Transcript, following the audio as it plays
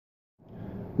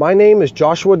My name is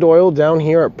Joshua Doyle down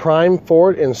here at Prime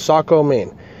Ford in Saco,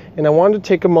 Maine. And I wanted to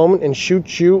take a moment and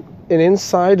shoot you an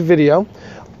inside video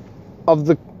of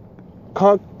the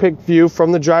cockpit view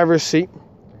from the driver's seat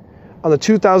on the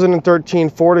 2013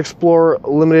 Ford Explorer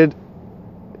Limited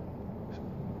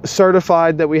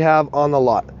certified that we have on the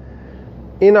lot.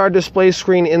 In our display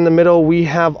screen in the middle, we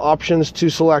have options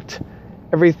to select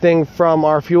everything from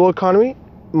our fuel economy,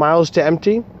 miles to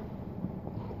empty,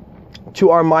 to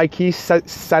our My Key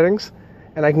settings,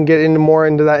 and I can get more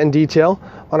into that in detail.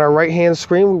 On our right hand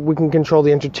screen, we can control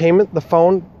the entertainment, the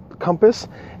phone, the compass,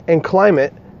 and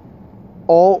climate,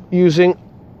 all using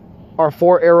our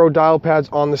 4 arrow dial pads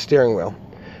on the steering wheel.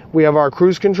 We have our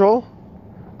cruise control,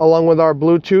 along with our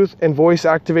Bluetooth and voice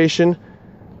activation,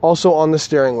 also on the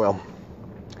steering wheel.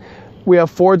 We have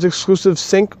Ford's exclusive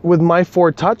sync with My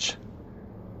Ford Touch.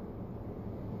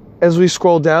 As we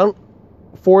scroll down,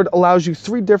 Ford allows you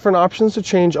 3 different options to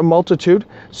change a multitude.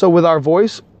 So with our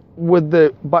voice, with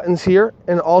the buttons here,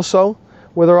 and also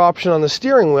with our option on the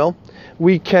steering wheel,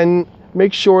 we can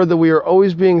make sure that we are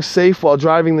always being safe while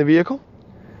driving the vehicle.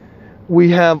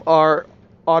 We have our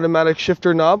automatic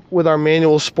shifter knob with our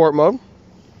manual sport mode.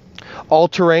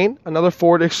 All-terrain, another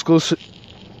Ford exclusive.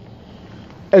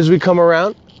 As we come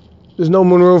around, there's no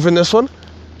moonroof in this one.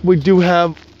 We do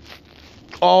have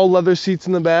all leather seats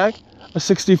in the back, a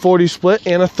 60-40 split,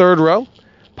 and a 3rd row,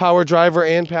 power driver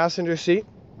and passenger seat.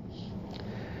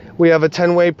 We have a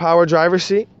 10-way power driver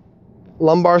seat,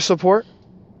 lumbar support.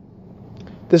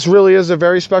 This really is a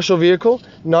very special vehicle.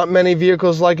 Not many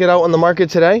vehicles like it out on the market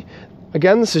today.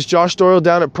 Again, this is Josh Doyle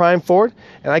down at Prime Ford,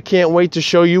 and I can't wait to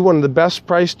show you one of the best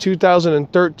priced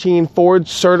 2013 Ford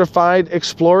certified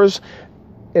Explorers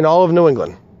in all of New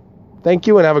England. Thank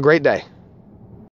you and have a great day.